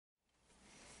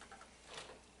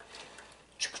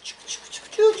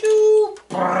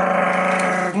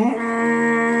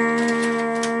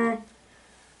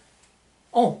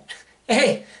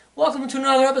to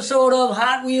another episode of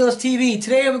Hot Wheels TV.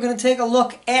 Today we're going to take a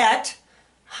look at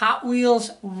Hot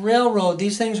Wheels Railroad.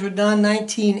 These things were done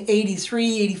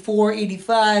 1983, 84,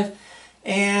 85,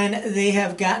 and they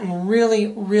have gotten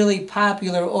really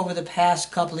popular over the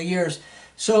past couple of years.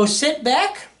 So sit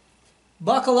back,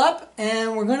 buckle up,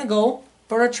 and we're going to go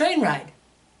for a train ride.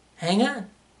 Hang on.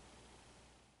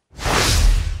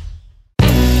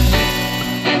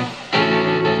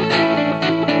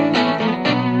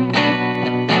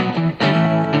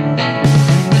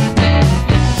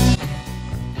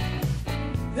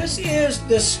 This is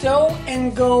the Sto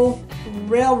Go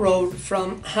Railroad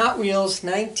from Hot Wheels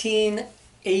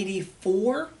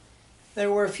 1984.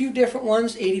 There were a few different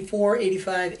ones, 84,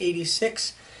 85,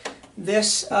 86.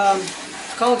 This is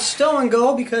called Sto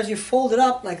Go because you fold it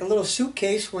up like a little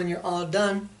suitcase when you're all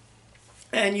done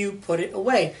and you put it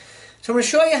away. So I'm going to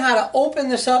show you how to open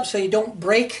this up so you don't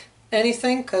break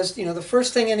anything, because you know the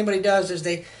first thing anybody does is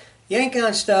they yank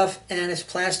on stuff and it's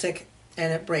plastic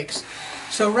and it breaks.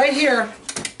 So right here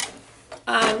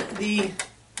on the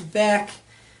back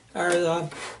are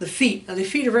the feet. Now the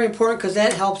feet are very important because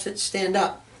that helps it stand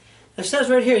up. It says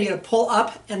right here you're going to pull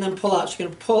up and then pull out. So you're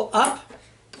going to pull up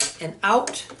and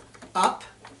out, up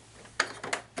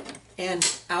and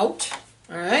out.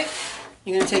 Alright?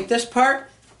 You're going to take this part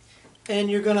and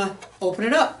you're going to open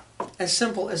it up. As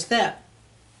simple as that.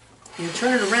 You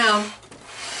turn it around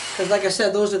because like I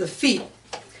said, those are the feet.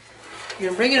 You're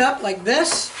going to bring it up like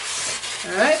this.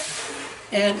 Alright?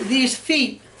 And these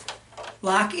feet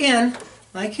lock in,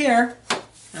 like here,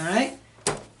 alright?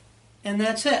 And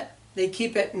that's it. They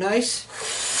keep it nice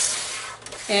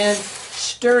and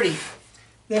sturdy.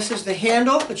 This is the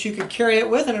handle that you can carry it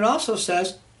with, and it also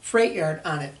says freight yard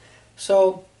on it.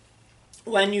 So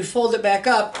when you fold it back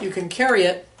up, you can carry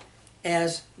it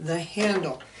as the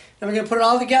handle. Now we're going to put it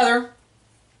all together,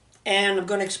 and I'm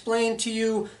going to explain to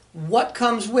you what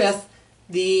comes with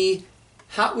the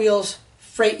Hot Wheels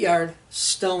Freight Yard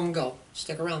Sto Go.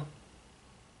 Stick around.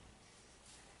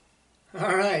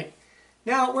 Alright,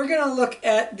 now we're going to look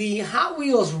at the Hot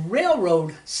Wheels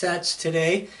Railroad sets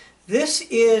today. This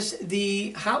is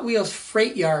the Hot Wheels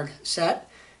Freight Yard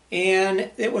set, and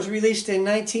it was released in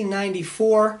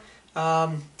 1994.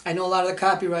 I know a lot of the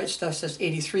copyright stuff says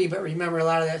 83, but remember a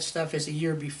lot of that stuff is a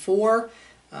year before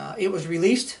it was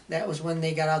released. That was when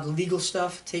they got all the legal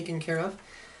stuff taken care of.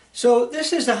 So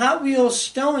this is the Hot Wheels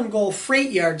Sto Go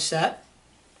Freight Yard set,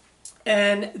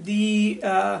 and the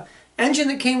engine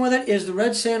that came with it is the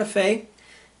red Santa Fe,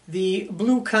 the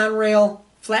blue Conrail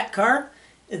flat car,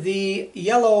 the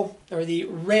yellow, or the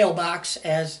rail box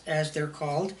as they're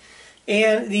called,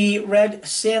 and the red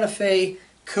Santa Fe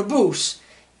caboose.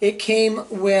 It came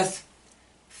with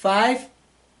 5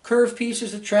 curved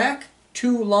pieces of track,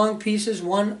 2 long pieces,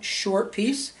 1 short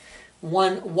piece,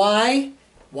 1 Y.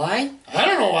 Why? I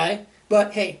don't know why,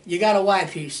 but hey, you got a Y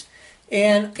piece.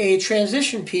 And a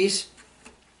transition piece,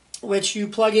 which you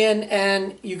plug in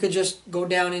and you could just go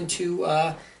down into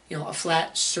a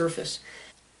flat surface.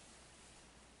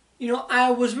 You know,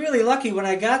 I was really lucky when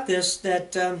I got this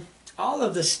that all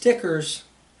of the stickers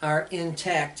are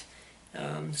intact.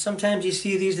 Sometimes you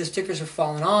see these, the stickers are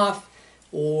falling off,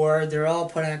 or they're all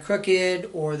put on crooked,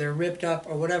 or they're ripped up,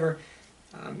 or whatever.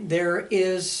 There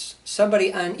is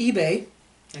somebody on eBay.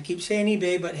 I keep saying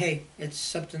eBay, but hey, it's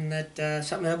something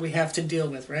that we have to deal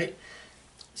with, right?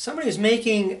 Somebody is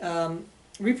making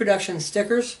reproduction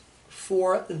stickers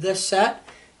for this set,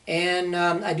 and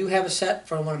I do have a set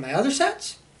for one of my other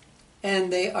sets,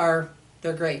 and they're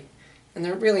great, and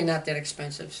they're really not that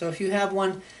expensive. So if you have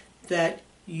one that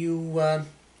you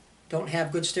don't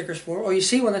have good stickers for, or you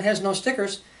see one that has no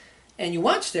stickers, and you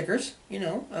want stickers,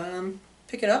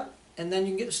 pick it up, and then you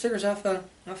can get the stickers off of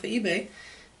eBay,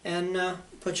 and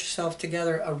put yourself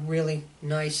together a really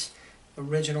nice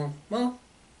original,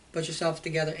 put yourself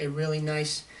together a really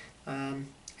nice,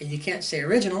 you can't say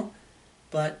original,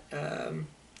 but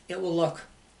it will look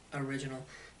original.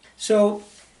 So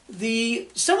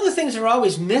some of the things that are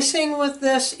always missing with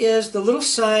this is the little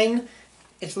sign.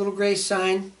 It's a little gray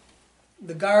sign.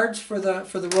 The guards for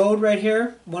the road right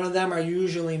here, one of them are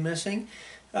usually missing.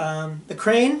 The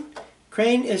crane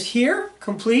is here,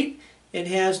 complete. It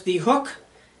has the hook,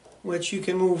 which you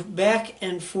can move back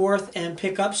and forth and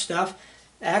pick up stuff.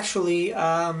 Actually,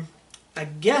 I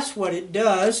guess what it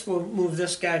does, we'll move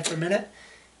this guy for a minute,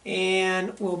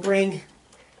 and we'll bring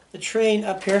the train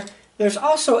up here. There's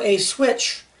also a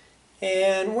switch,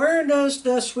 and where does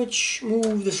the switch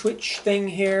move, the switch thing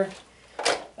here?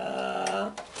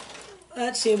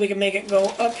 Let's see if we can make it go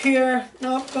up here.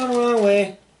 Nope, going the wrong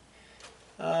way.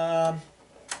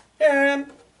 There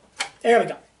we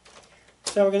go.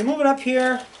 So we're going to move it up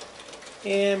here,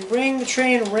 and bring the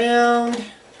train around,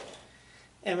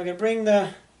 and we're going to bring the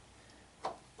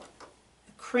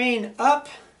crane up,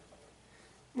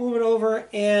 move it over,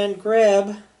 and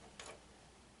grab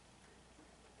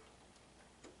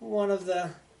one of the,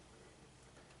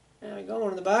 there we go, one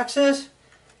of the boxes,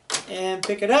 and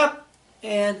pick it up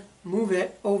and move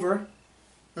it over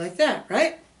like that,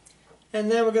 right?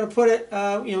 And then we're going to put it,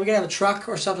 we're going to have a truck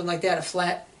or something like that, a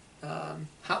flat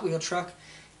Hot Wheel truck,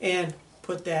 and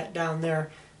put that down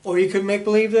there. Or you could make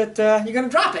believe that you're going to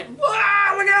drop it.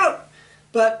 Wow, look out!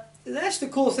 But that's the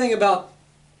cool thing about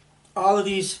all of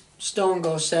these Sto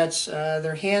Go sets.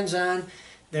 They're hands-on.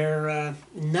 They're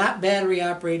not battery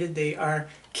operated. They are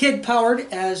kid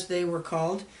powered, as they were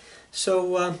called.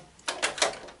 So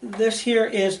this here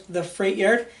is the freight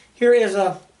yard. Here is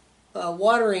a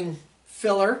watering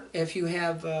filler if you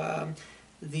have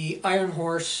the Iron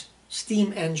Horse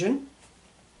steam engine,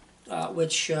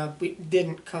 which we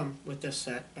didn't come with this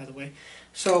set, by the way.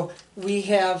 So we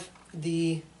have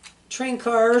the train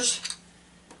cars,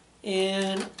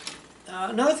 and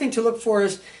another thing to look for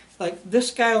is like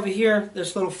this guy over here,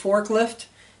 this little forklift.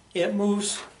 It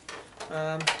moves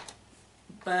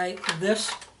by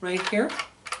this right here.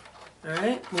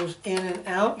 Alright, moves in and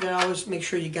out. You gotta always make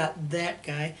sure you got that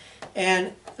guy.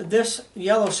 And this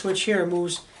yellow switch here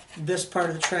moves this part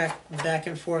of the track back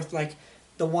and forth, like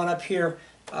the one up here.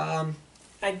 I'm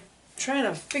trying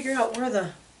to figure out where the...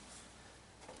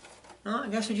 No, I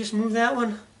guess we just move that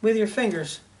one with your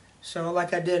fingers. So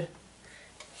like I did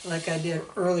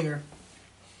earlier.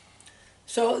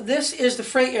 So this is the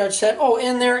freight yard set. Oh,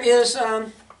 and there is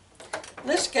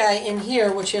this guy in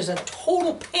here, which is a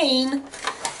total pain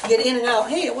to get in and out.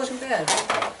 Hey, it wasn't bad.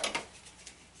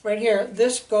 Right here,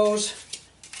 this goes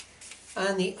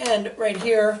on the end right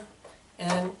here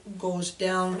and goes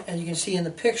down, as you can see in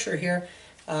the picture here.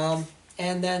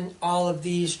 And then all of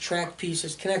these track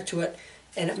pieces connect to it,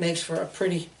 and it makes for a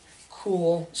pretty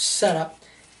cool setup.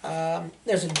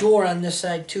 There's a door on this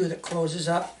side too that closes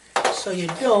up, so you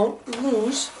don't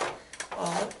lose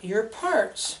all your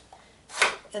parts.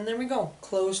 And there we go,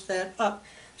 close that up.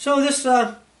 So this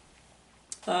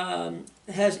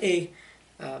has a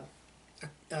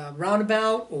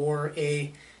roundabout or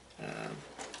a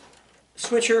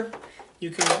switcher.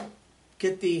 You can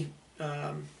get the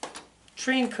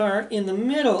train car in the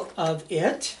middle of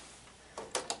it,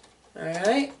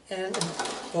 alright, and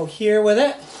go here with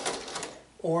it,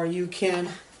 or you can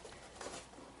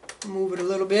move it a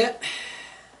little bit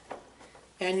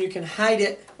and you can hide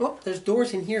it. Oh, there's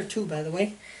doors in here too, by the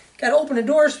way. Got to open the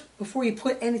doors before you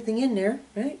put anything in there,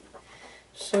 right?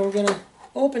 So we're going to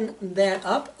open that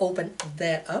up,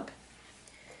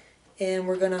 and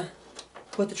we're going to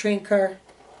put the train car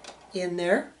in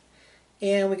there.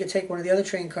 And we could take one of the other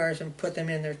train cars and put them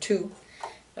in there too.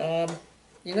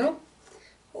 You know,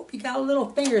 hope you got little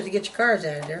fingers to get your cars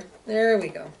out of there. There we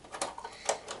go.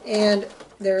 And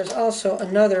there's also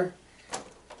another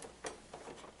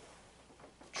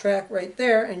track right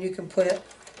there, and you can put it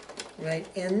right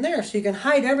in there. So you can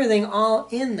hide everything all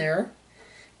in there,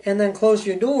 and then close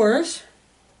your doors,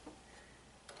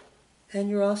 and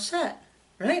you're all set,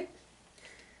 right?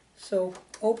 So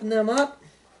open them up.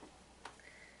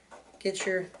 Get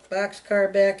your box car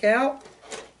back out,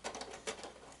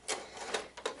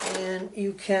 and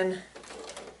you can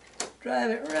drive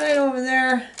it right over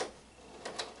there,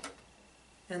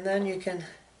 and then you can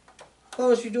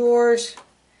close your doors,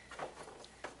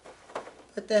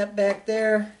 put that back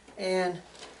there, and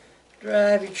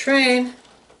drive your train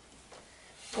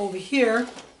over here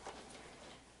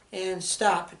and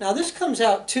stop. Now this comes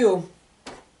out too.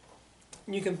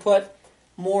 You can put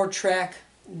more track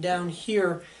down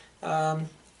here.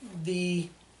 The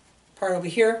part over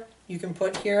here you can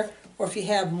put here, or if you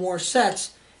have more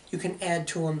sets you can add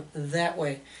to them that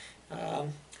way. So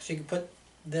you can put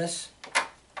this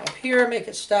up here, make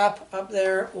it stop up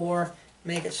there, or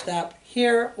make it stop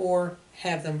here, or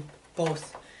have them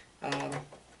both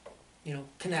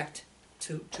connect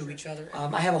to each other.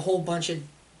 I have a whole bunch of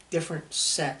different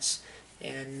sets,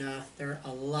 and they're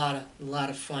a lot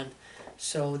of fun.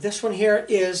 So this one here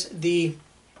is the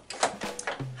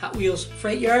Hot Wheels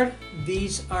Freight Yard.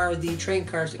 These are the train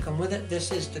cars that come with it.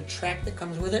 This is the track that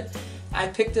comes with it. I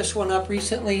picked this one up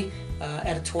recently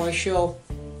at a toy show.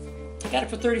 I got it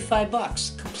for 35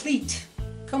 bucks. Complete.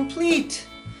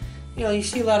 You know, you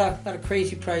see a lot of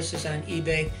crazy prices on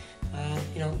eBay.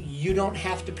 You don't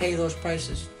have to pay those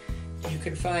prices. You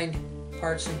can find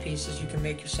parts and pieces. You can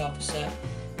make yourself a set.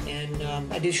 And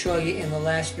I did show you in the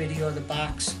last video the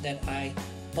box that I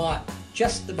bought.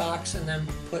 Just the box, and then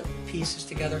put pieces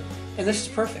together. And this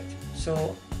is perfect.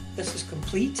 So this is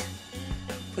complete.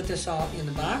 put this all in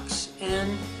the box,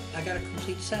 and I got a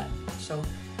complete set. So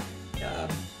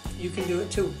you can do it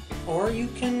too, or you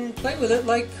can play with it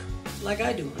like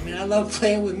I do. I mean, I love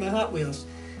playing with my Hot Wheels,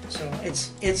 so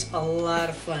it's a lot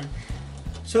of fun.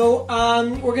 So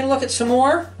we're going to look at some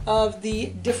more of the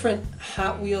different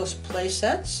Hot Wheels play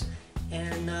sets,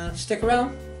 and stick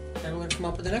around, and we're going to come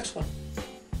up with the next one.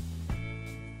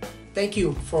 Thank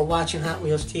you for watching Hot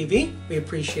Wheels TV. We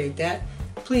appreciate that.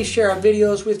 Please share our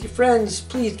videos with your friends.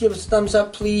 Please give us a thumbs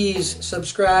up. Please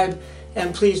subscribe.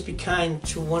 And please be kind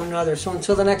to one another. So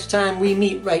until the next time we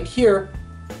meet right here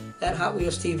at Hot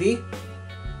Wheels TV,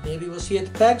 maybe we'll see you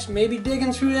at the pegs, maybe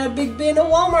digging through that big bin at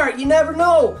Walmart. You never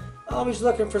know. Always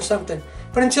looking for something.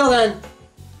 But until then,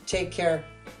 take care.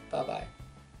 Bye-bye.